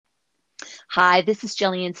Hi, this is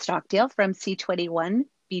Jillian Stockdale from C21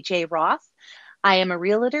 BJ Roth. I am a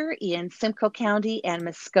realtor in Simcoe County and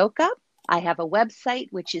Muskoka. I have a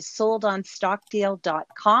website which is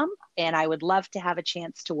soldonstockdale.com, and I would love to have a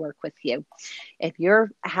chance to work with you. If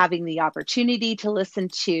you're having the opportunity to listen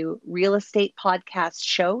to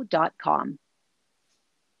realestatepodcastshow.com.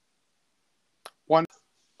 1,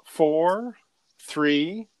 4,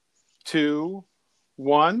 3, 2,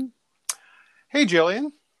 1. Hey,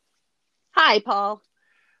 Jillian. Hi, Paul.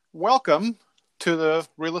 Welcome to the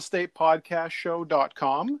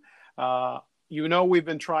realestatepodcastshow.com. We've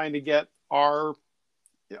been trying to get our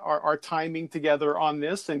timing together on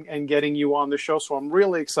this and getting you on the show. So I'm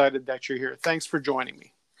really excited that you're here. Thanks for joining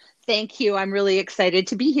me. Thank you. I'm really excited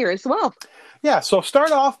to be here as well. Yeah, so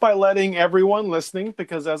start off by letting everyone listening,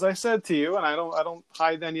 because as I said to you, and I don't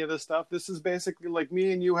hide any of this stuff, this is basically like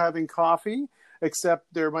me and you having coffee,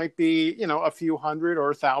 except there might be, a few hundred or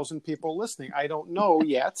 1,000 people listening. I don't know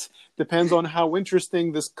yet. Depends on how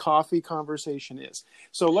interesting this coffee conversation is.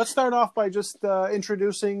 So let's start off by just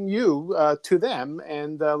introducing you to them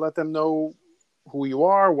and let them know who you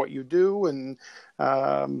are, what you do, and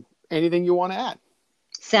anything you want to add.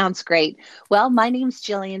 Sounds great. Well, my name's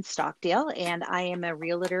Jillian Stockdale, and I am a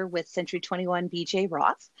realtor with Century 21 BJ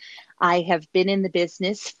Roth. I have been in the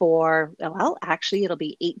business for, actually, it'll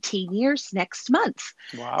be 18 years next month.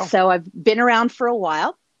 Wow. So I've been around for a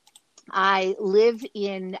while. I live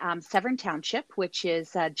in Severn Township, which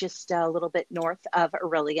is just a little bit north of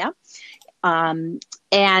Orillia.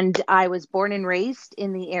 And I was born and raised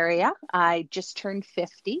in the area. I just turned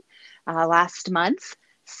 50 last month.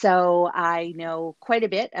 So I know quite a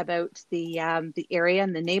bit about the area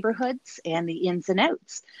and the neighborhoods and the ins and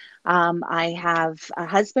outs. I have a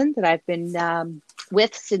husband that I've been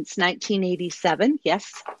with since 1987.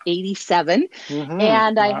 Yes, 87. Mm-hmm.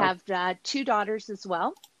 And Wow. I have two daughters as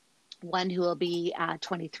well. One who will be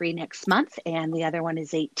 23 next month, and the other one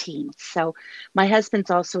is 18. So my husband's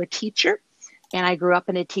also a teacher, and I grew up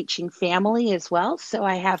in a teaching family as well. So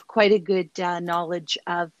I have quite a good knowledge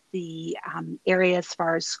of the area as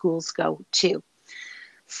far as schools go too.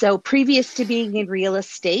 So previous to being in real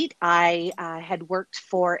estate, I had worked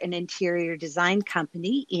for an interior design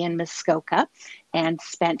company in Muskoka and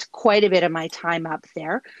spent quite a bit of my time up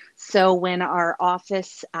there. So when our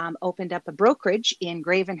office opened up a brokerage in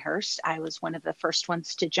Gravenhurst, I was one of the first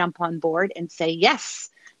ones to jump on board and say yes,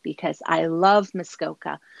 because I love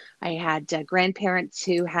Muskoka. I had grandparents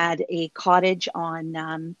who had a cottage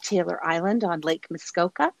on Taylor Island on Lake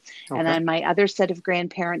Muskoka. Okay. And then my other set of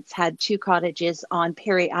grandparents had two cottages on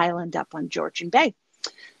Perry Island up on Georgian Bay.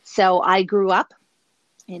 So I grew up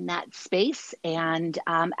in that space and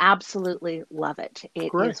absolutely love it. It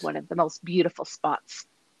Great. Is one of the most beautiful spots.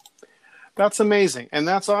 That's amazing. And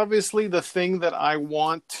that's obviously the thing that I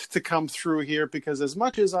want to come through here, because as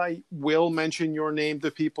much as I will mention your name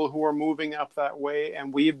to people who are moving up that way,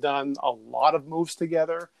 and we've done a lot of moves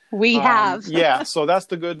together. We have. Yeah. So that's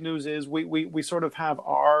the good news is we sort of have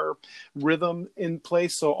our rhythm in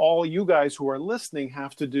place. So all you guys who are listening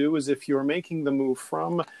have to do is, if you're making the move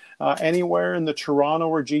from anywhere in the Toronto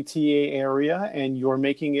or GTA area and you're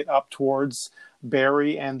making it up towards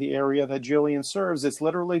Barrie and the area that Jillian serves, it's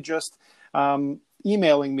literally just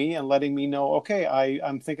emailing me and letting me know, okay,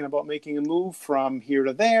 I'm thinking about making a move from here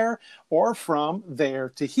to there or from there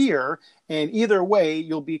to here. And either way,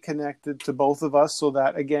 you'll be connected to both of us, so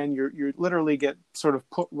that, again, you literally get sort of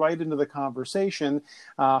put right into the conversation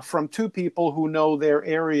from two people who know their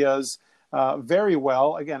areas very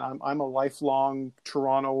well. Again, I'm a lifelong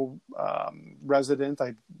Toronto resident.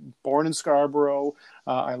 I'm born in Scarborough.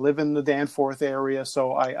 I live in the Danforth area,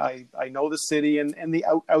 so I know the city and the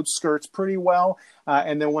outskirts pretty well.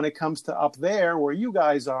 And then when it comes to up there where you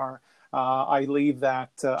guys are, I leave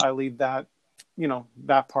that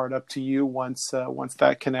that part up to you once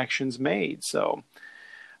that connection's made. So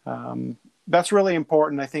that's really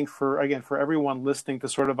important, I think, for everyone listening to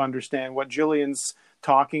sort of understand what Jillian's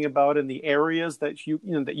talking about, and the areas that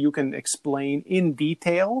you can explain in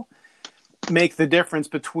detail make the difference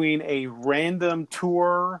between a random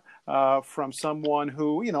tour from someone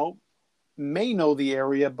who may know the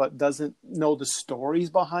area but doesn't know the stories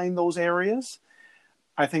behind those areas.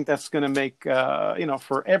 I think that's going to make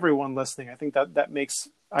for everyone listening, I think that makes,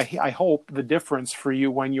 I hope, the difference for you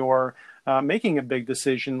when you're making a big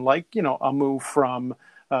decision, like a move from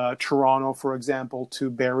Toronto, for example, to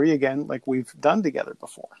Barrie, again, like we've done together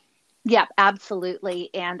before. Yeah, absolutely.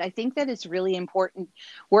 And I think that is really important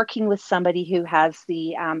working with somebody who has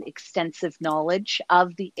the extensive knowledge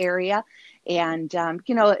of the area. And,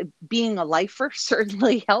 being a lifer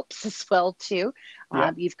certainly helps as well, too.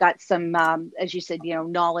 Yeah. You've got some, as you said,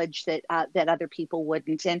 knowledge that other people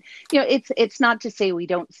wouldn't. And, it's not to say we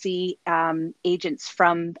don't see agents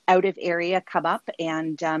from out of area come up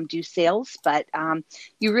and do sales, but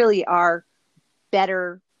you really are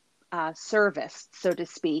better serviced, so to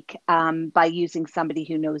speak, by using somebody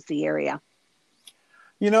who knows the area.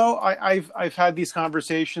 I've had these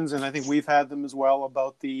conversations, and I think we've had them as well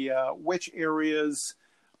about the which areas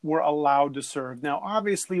we're allowed to serve. Now,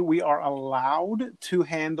 obviously, we are allowed to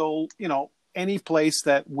handle, any place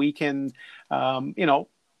that we can, that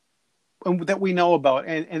we know about.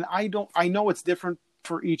 And I know it's different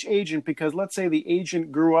for each agent, because let's say the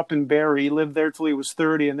agent grew up in Barrie, lived there till he was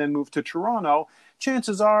 30, and then moved to Toronto.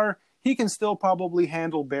 Chances are he can still probably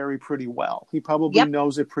handle Barrie pretty well. He probably Yep.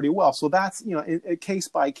 knows it pretty well. So that's, a case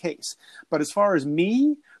by case. But as far as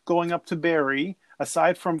me going up to Barrie,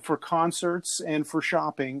 aside from for concerts and for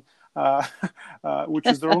shopping, which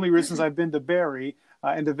is the only reasons I've been to Barrie,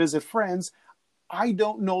 and to visit friends, I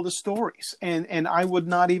don't know the stories, and I would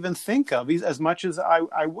not even think of these, as much as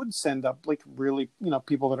I would send up, like, really,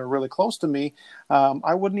 people that are really close to me.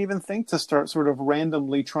 I wouldn't even think to start sort of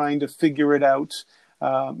randomly trying to figure it out,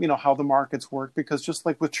 how the markets work, because just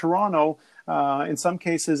like with Toronto, in some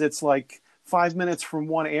cases it's like 5 minutes from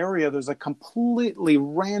one area, there's a completely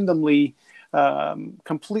randomly,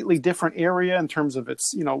 completely different area in terms of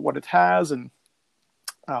its, what it has, and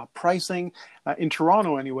pricing, in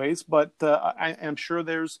Toronto anyways. But I am sure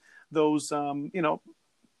there's those, what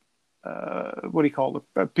do you call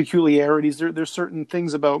it, peculiarities. There's certain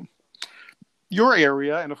things about your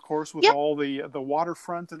area, and of course with Yep. all the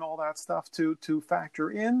waterfront and all that stuff to factor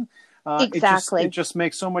in. It Exactly. just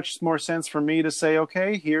makes so much more sense for me to say,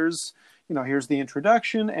 okay, here's the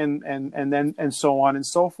introduction, and then and so on and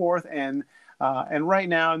so forth. And right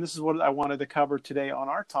now, and this is what I wanted to cover today on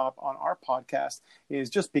our podcast, is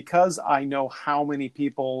just because I know how many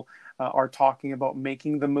people are talking about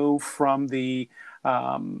making the move from the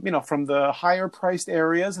from the higher priced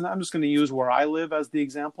areas. And I'm just going to use where I live as the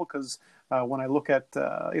example, because when I look at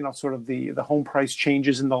sort of the home price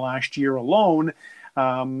changes in the last year alone,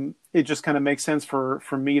 it just kind of makes sense for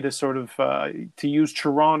me to sort of to use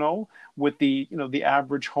Toronto, with the the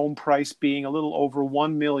average home price being a little over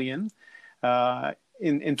 1 million.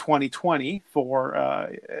 In 2020, for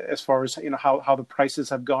as far as how the prices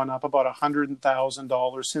have gone up about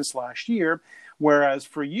 $100,000 since last year, whereas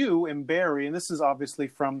for you in Barrie, and this is obviously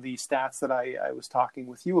from the stats that I was talking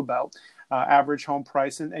with you about, average home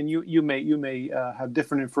price, and you may have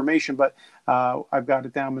different information, but I've got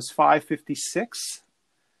it down as 556,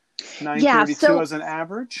 Yeah. 932 as an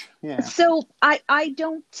average. Yeah. So I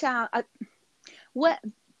don't. What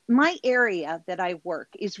My area that I work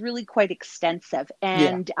is really quite extensive,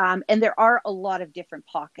 Yeah. and there are a lot of different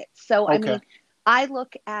pockets. So I Okay. mean, I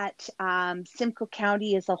look at Simcoe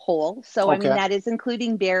County as a whole. So I mean, Okay. that is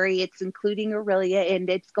including Barrie, it's including Aurelia, and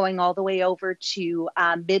it's going all the way over to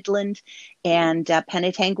Midland and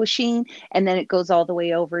Penetanguishene, and then it goes all the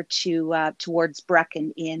way over to towards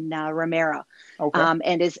Brecken in Romero, Okay.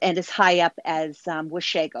 and as high up as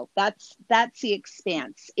Washago. That's the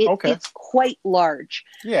expanse. Okay. It's quite large.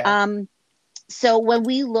 Yeah. So when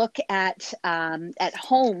we look at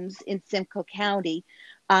homes in Simcoe County,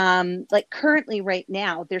 like currently right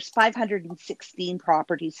now, there's 516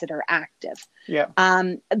 properties that are active. Yeah.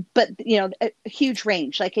 But a huge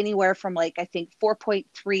range, like anywhere from, like, I think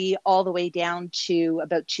 4.3 all the way down to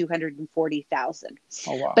about 240,000.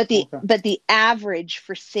 Oh wow. But Okay. the average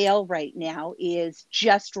for sale right now is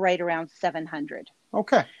just right around 700.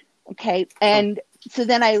 Okay. Okay. So, And so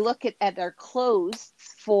then I look at our closed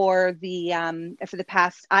for the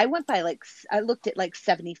past, I looked at like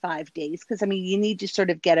 75 days, because I mean, you need to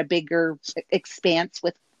sort of get a bigger expanse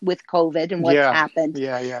with COVID and what's yeah. happened.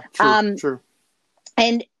 Yeah. True. Um, True.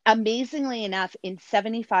 and amazingly enough, in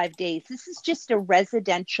 75 days, this is just a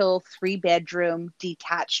residential 3-bedroom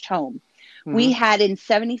detached home. We Hmm. had, in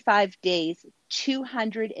 75 days,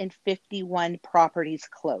 251 properties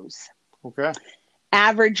close. Okay.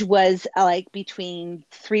 Average was like between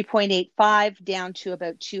 3.85 down to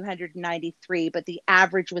about 293, but the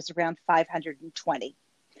average was around 520.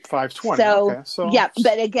 520. So, Okay. So, yeah,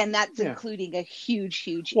 but again, that's yeah. including a huge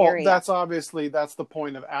Well, area. that's the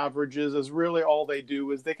point of averages, is really all they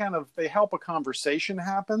do is they help a conversation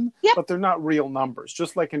happen, Yep. but they're not real numbers.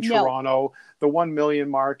 Just like in No. Toronto, the 1 million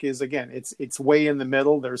mark is, again, it's way in the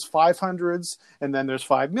middle. There's 500s, and then there's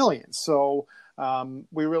 5 million. So,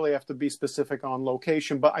 we really have to be specific on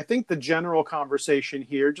location. But I think the general conversation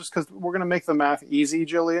here, just because we're going to make the math easy,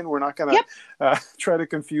 Jillian, we're not going to try to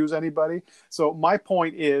confuse anybody. So my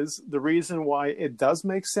point is the reason why it does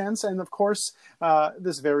make sense, and of course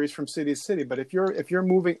this varies from city to city. But if you're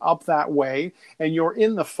moving up that way and you're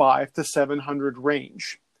in the 500 to 700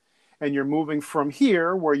 range, and you're moving from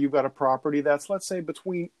here where you've got a property that's, let's say,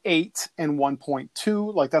 between 8 and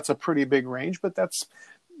 1.2, like that's a pretty big range, but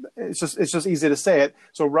it's just easy to say it.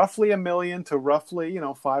 So roughly $1 million to roughly,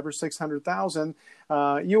 500,000 or 600,000,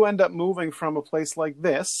 you end up moving from a place like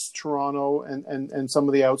this, Toronto, and some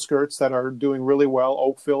of the outskirts that are doing really well,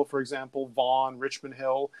 Oakville, for example, Vaughan, Richmond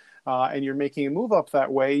Hill, and you're making a move up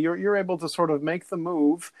that way. You're able to sort of make the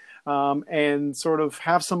move and sort of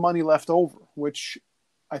have some money left over, which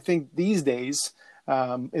I think these days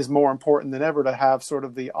is more important than ever to have sort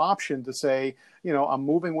of the option to say, I'm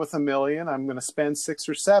moving with $1 million, I'm going to spend 6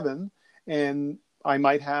 or 7, and I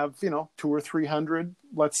might have, 200 or 300,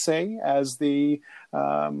 let's say, as the,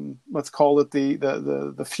 let's call it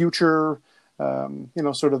the future,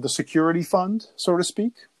 sort of the security fund, so to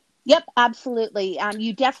speak. Yep, absolutely.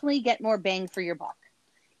 You definitely get more bang for your buck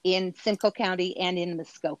in Simcoe County and in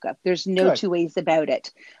Muskoka. There's no two ways about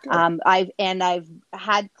it. I've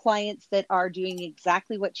had clients that are doing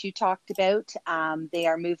exactly what you talked about. They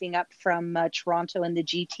are moving up from Toronto and the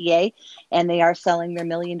GTA, and they are selling their $1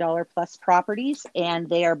 million plus properties, and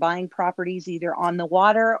they are buying properties either on the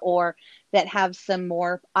water or that have some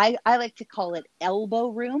more, I like to call it elbow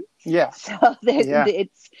room. Yeah. So that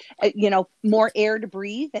it's, more air to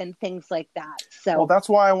breathe and things like that. So, well, that's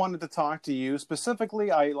why I wanted to talk to you.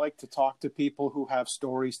 Specifically, I like to talk to people who have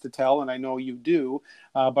stories to tell, and I know you do,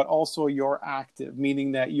 but also you're active,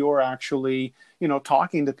 meaning that you're actually,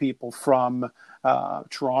 talking to people from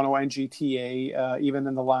Toronto and GTA, even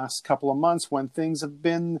in the last couple of months when things have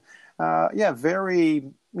been,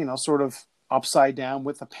 very, sort of upside down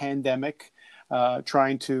with the pandemic,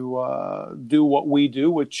 trying to do what we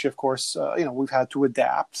do, which of course, we've had to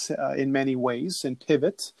adapt in many ways and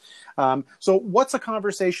pivot. So what's a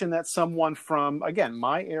conversation that someone from, again,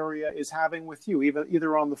 my area is having with you,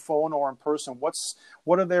 either on the phone or in person?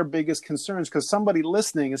 What are their biggest concerns? Because somebody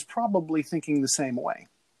listening is probably thinking the same way.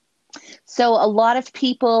 So a lot of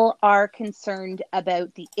people are concerned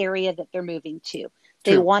about the area that they're moving to.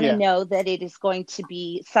 They want to know that it is going to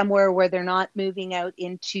be somewhere where they're not moving out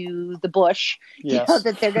into the bush, yes.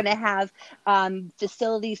 That they're going to have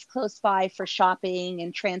facilities close by for shopping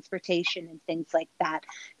and transportation and things like that.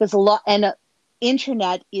 There's a lot, and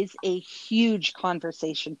internet is a huge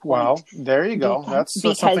conversation point. Well, there you go. That's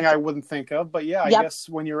something I wouldn't think of. But I guess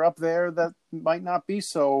when you're up there, that might not be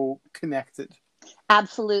so connected.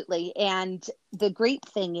 Absolutely. And the great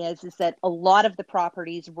thing is that a lot of the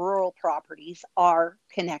properties, rural properties, are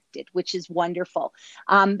connected, which is wonderful.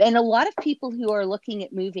 And a lot of people who are looking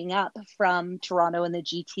at moving up from Toronto and the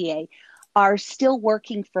GTA are still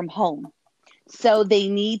working from home. So they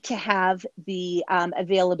need to have the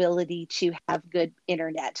availability to have good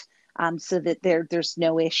internet so that there's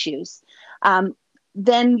no issues.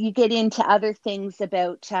 Then you get into other things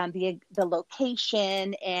about the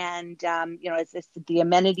location and, the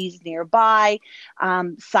amenities nearby.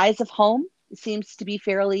 Size of home seems to be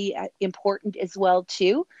fairly important as well,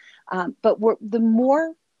 too. But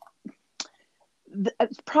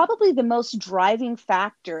probably the most driving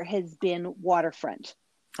factor has been waterfront.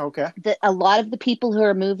 Okay. A lot of the people who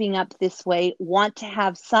are moving up this way want to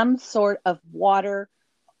have some sort of water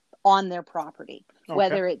on their property. Okay.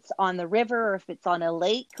 Whether it's on the river or if it's on a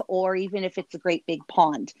lake or even if it's a great big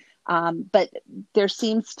pond. But there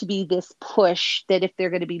seems to be this push that if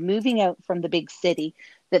they're going to be moving out from the big city,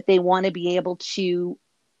 that they want to be able to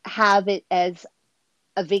have it as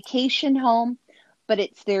a vacation home, but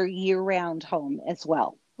it's their year-round home as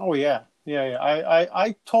well. Oh, yeah.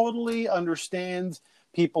 I totally understand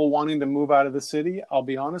people wanting to move out of the city. I'll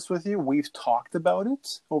be honest with you. We've talked about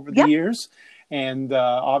it over the years. And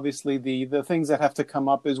obviously, the things that have to come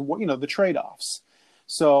up is, the trade-offs.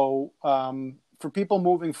 So for people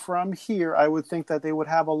moving from here, I would think that they would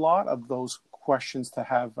have a lot of those questions to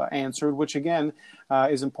have answered, which, again,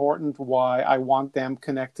 is important, why I want them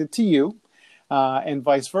connected to you. And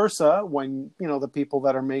vice versa, when, the people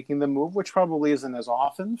that are making the move, which probably isn't as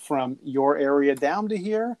often from your area down to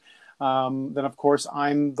here, then of course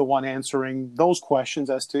I'm the one answering those questions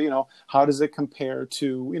as to, how does it compare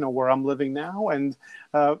to, where I'm living now? And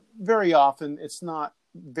very often it's not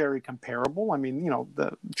very comparable. I mean,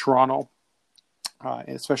 the Toronto,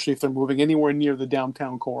 especially if they're moving anywhere near the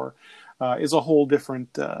downtown core, is a whole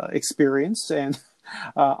different experience. And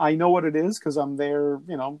I know what it is because I'm there,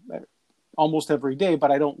 almost every day, but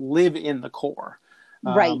I don't live in the core.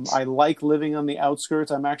 Right. I like living on the outskirts.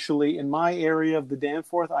 I'm actually in my area of the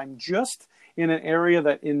Danforth. I'm just in an area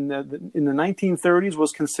that in the 1930s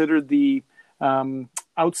was considered the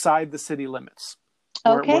outside the city limits,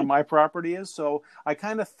 where Okay. my property is. So I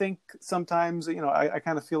kind of think sometimes, I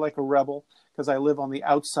kind of feel like a rebel because I live on the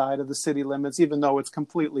outside of the city limits, even though it's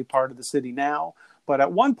completely part of the city now. But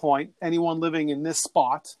at one point, anyone living in this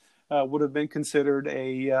spot would have been considered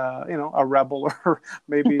a rebel, or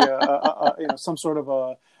maybe some sort of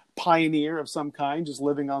a pioneer of some kind, just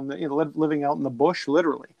living living out in the bush,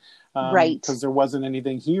 literally, Right. because there wasn't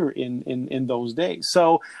anything here in those days.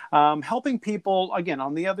 So helping people, again,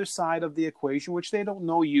 on the other side of the equation, which they don't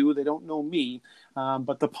know you, they don't know me,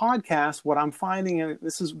 but the podcast, what I'm finding, and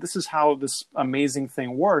this is how this amazing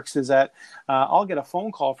thing works, is that I'll get a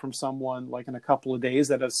phone call from someone like in a couple of days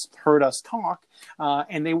that has heard us talk,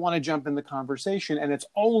 and they want to jump in the conversation, and it's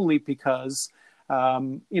only because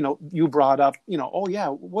you brought up, oh yeah,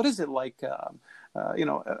 what is it like,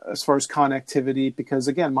 as far as connectivity? Because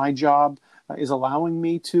again, my job is allowing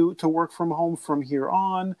me to work from home from here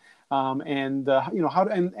on, and how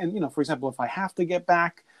to, and for example, if I have to get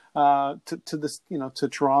back to this, to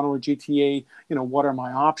Toronto or GTA, what are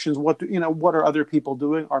my options? What are other people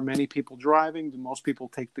doing? Are many people driving? Do most people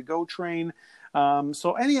take the GO train?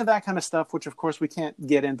 So any of that kind of stuff, which of course we can't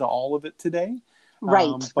get into all of it today.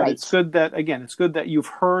 Right. But Right. it's good that you've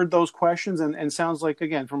heard those questions, and sounds like,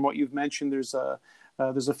 again, from what you've mentioned, there's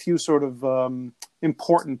a few sort of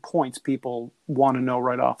important points people want to know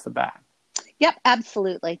right off the bat. Yep.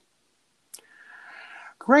 Absolutely.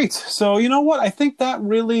 Great. So you know what? I think that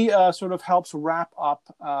really sort of helps wrap up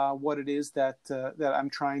what it is that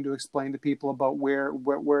I'm trying to explain to people about where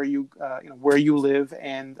you live,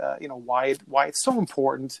 and why it's so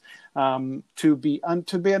important to be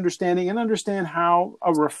understanding and understand how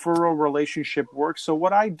a referral relationship works. So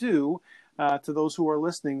what I do, to those who are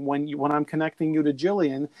listening, when I'm connecting you to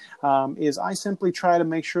Jillian, is I simply try to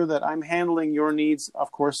make sure that I'm handling your needs,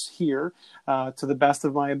 of course, here to the best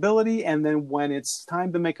of my ability. And then when it's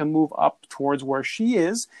time to make a move up towards where she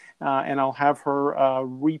is, and I'll have her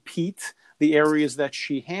repeat the areas that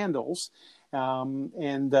she handles.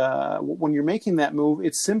 And when you're making that move,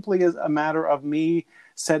 it simply is a matter of me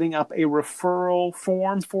setting up a referral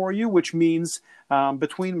form for you, which means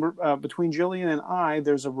between Jillian and I,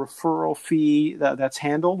 there's a referral fee that's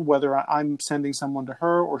handled, whether I'm sending someone to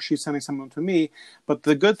her or she's sending someone to me. But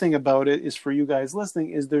the good thing about it is, for you guys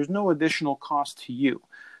listening, is there's no additional cost to you.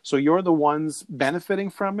 So you're the ones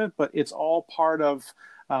benefiting from it, but it's all part of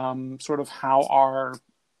sort of how our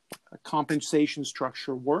compensation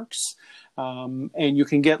structure works. And you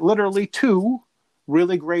can get literally 2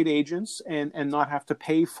 really great agents and not have to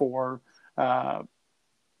pay for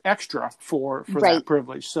extra for Right. that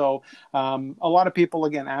privilege. So a lot of people,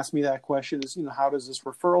 again, ask me that question is, how does this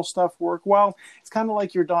referral stuff work? Well, it's kind of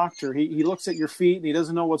like your doctor. He looks at your feet and he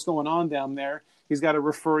doesn't know what's going on down there. He's got to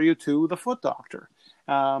refer you to the foot doctor.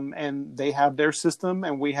 And they have their system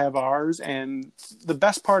and we have ours. And the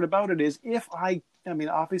best part about it is,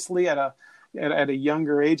 obviously at a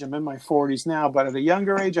younger age, I'm in my 40s now, but at a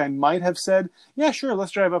younger age, I might have said, yeah, sure,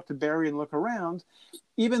 let's drive up to Barrie and look around.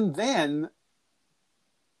 Even then,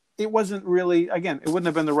 it wasn't really, again, it wouldn't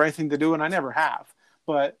have been the right thing to do, and I never have,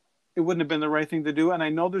 but it wouldn't have been the right thing to do. And I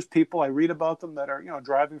know there's people, I read about them, that are,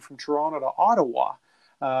 driving from Toronto to Ottawa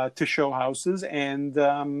to show houses. And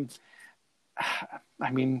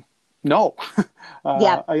no,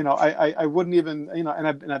 Yeah. I wouldn't even, and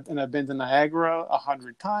I've been to Niagara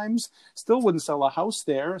 100 times, still wouldn't sell a house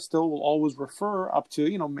there. Still will always refer up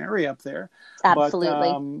to, marry up there.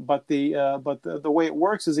 Absolutely. But the way it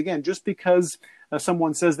works is, again, just because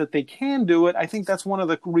someone says that they can do it, I think that's one of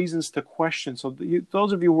the reasons to question. So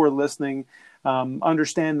those of you who are listening,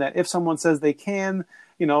 understand that if someone says they can,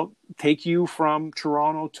 take you from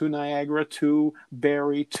Toronto to Niagara to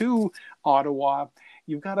Barrie to Ottawa,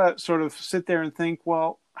 you've got to sort of sit there and think,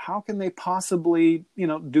 well, how can they possibly,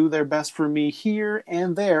 do their best for me here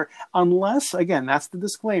and there? Unless, again, that's the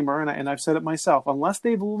disclaimer, and I've said it myself, unless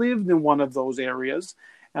they've lived in one of those areas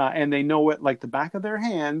and they know it like the back of their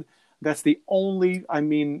hand. That's the only, to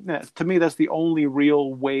me, that's the only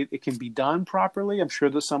real way it can be done properly. I'm sure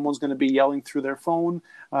that someone's going to be yelling through their phone,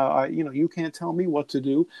 you can't tell me what to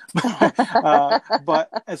do. But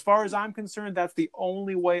as far as I'm concerned, that's the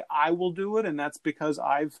only way I will do it. And that's because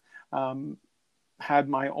I've had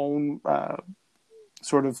my own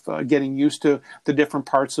sort of getting used to the different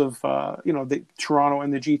parts of, the Toronto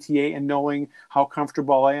and the GTA, and knowing how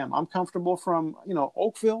comfortable I am. I'm comfortable from,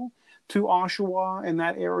 Oakville to Oshawa and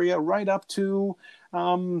that area, right up to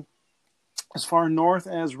as far north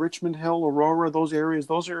as Richmond Hill, Aurora, those are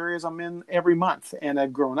areas I'm in every month. And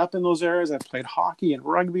I've grown up in those areas. I've played hockey and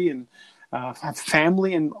rugby and have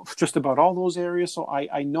family in just about all those areas. So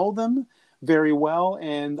I know them very well,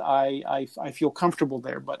 and I feel comfortable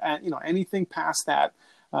there. But, anything past that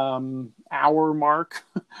hour mark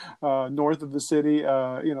north of the city,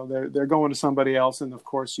 they're going to somebody else. And of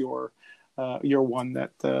course, you're one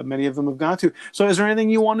that many of them have gone to. So is there anything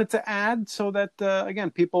you wanted to add so that, again,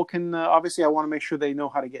 people can, obviously I want to make sure they know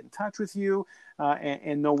how to get in touch with you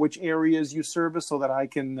and know which areas you service so that I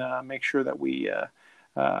can make sure that we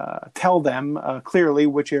tell them clearly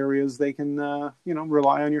which areas they can,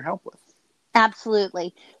 rely on your help with.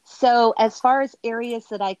 Absolutely. So as far as areas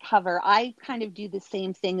that I cover, I kind of do the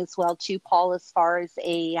same thing as well too, Paul, as far as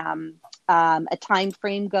a time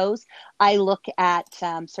frame goes. I look at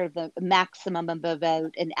sort of the maximum of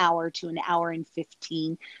about an hour to an hour and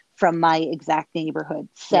 15 from my exact neighborhood.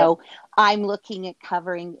 So yep. I'm looking at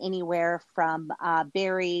covering anywhere from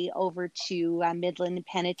Barrie over to Midland,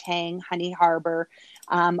 Penetang, Honey Harbor,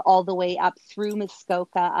 all the way up through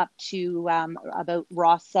Muskoka up to about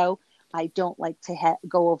Rosso. I don't like to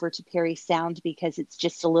go over to Parry Sound because it's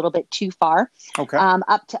just a little bit too far. Okay.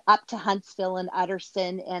 Up to Huntsville and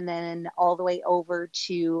Utterson, and then all the way over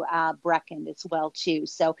to Brecken as well too.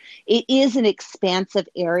 So it is an expansive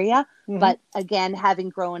area, but again, having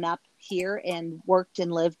grown up here and worked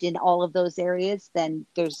and lived in all of those areas, then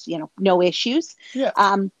there's no issues. Yeah.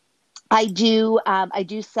 I do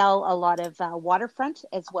sell a lot of waterfront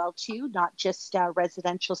as well too, not just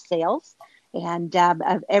residential sales. And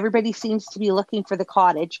everybody seems to be looking for the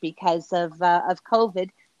cottage because of COVID.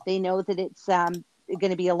 They know that it's going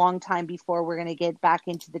to be a long time before we're going to get back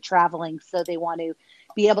into the traveling. So they want to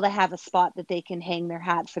be able to have a spot that they can hang their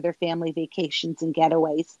hat for their family vacations and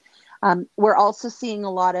getaways. We're also seeing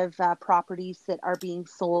a lot of properties that are being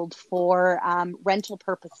sold for rental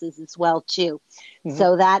purposes as well, too.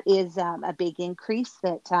 So that is a big increase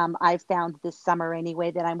that I've found this summer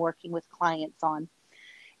anyway that I'm working with clients on.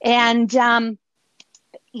 And as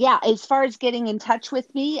far as getting in touch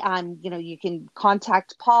with me, you can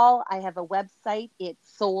contact Paul. I have a website.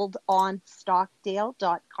 It's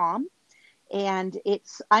soldonstockdale.com. And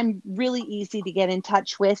I'm really easy to get in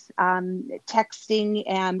touch with,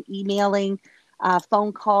 texting, emailing,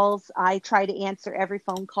 phone calls. I try to answer every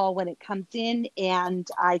phone call when it comes in, and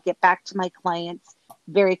I get back to my clients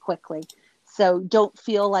very quickly. So don't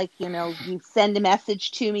feel like, you send a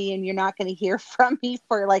message to me and you're not going to hear from me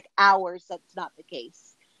for like hours. That's not the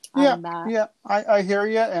case. Yeah, I hear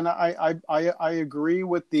you. And I agree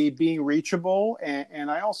with the being reachable.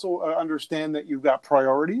 And I also understand that you've got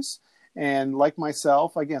priorities. And like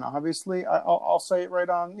myself, again, obviously, I'll say it right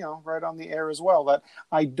on the air as well, that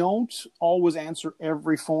I don't always answer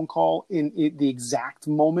every phone call in the exact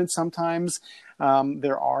moment. Sometimes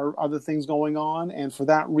there are other things going on. And for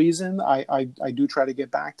that reason, I do try to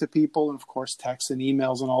get back to people. And of course, texts and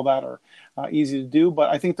emails and all that are easy to do. But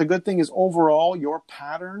I think the good thing is overall, your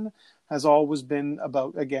pattern has always been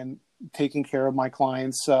about, again, taking care of my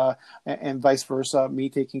clients and vice versa, me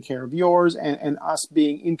taking care of yours, and us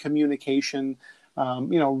being in communication,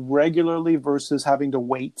 regularly versus having to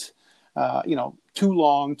wait, too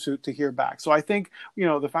long to hear back. So I think,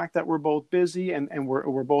 the fact that we're both busy and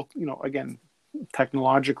we're both, again,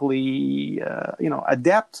 technologically,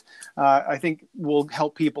 adept, I think will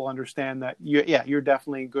help people understand that you're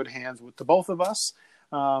definitely in good hands with the both of us.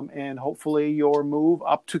 And hopefully your move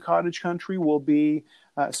up to cottage country will be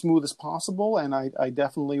smooth as possible. And I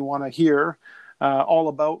definitely want to hear all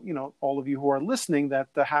about, all of you who are listening that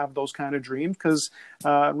have those kind of dreams, because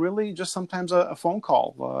really just sometimes a phone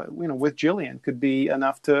call, with Jillian could be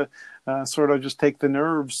enough to sort of just take the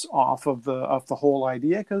nerves off of the whole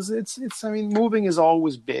idea. Because moving is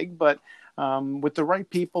always big, but with the right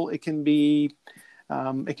people, it can be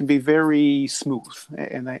very smooth,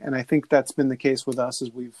 and I think that's been the case with us, as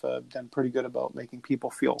we've done pretty good about making people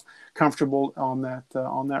feel comfortable on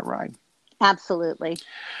that ride. Absolutely.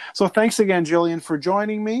 So thanks again, Jillian, for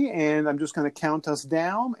joining me, and I'm just going to count us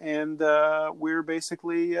down, and we're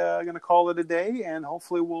basically going to call it a day, and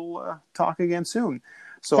hopefully we'll talk again soon.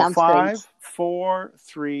 So Sounds 5, great. 4,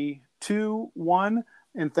 3, 2, 1,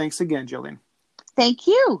 and thanks again, Jillian. Thank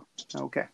you. Okay.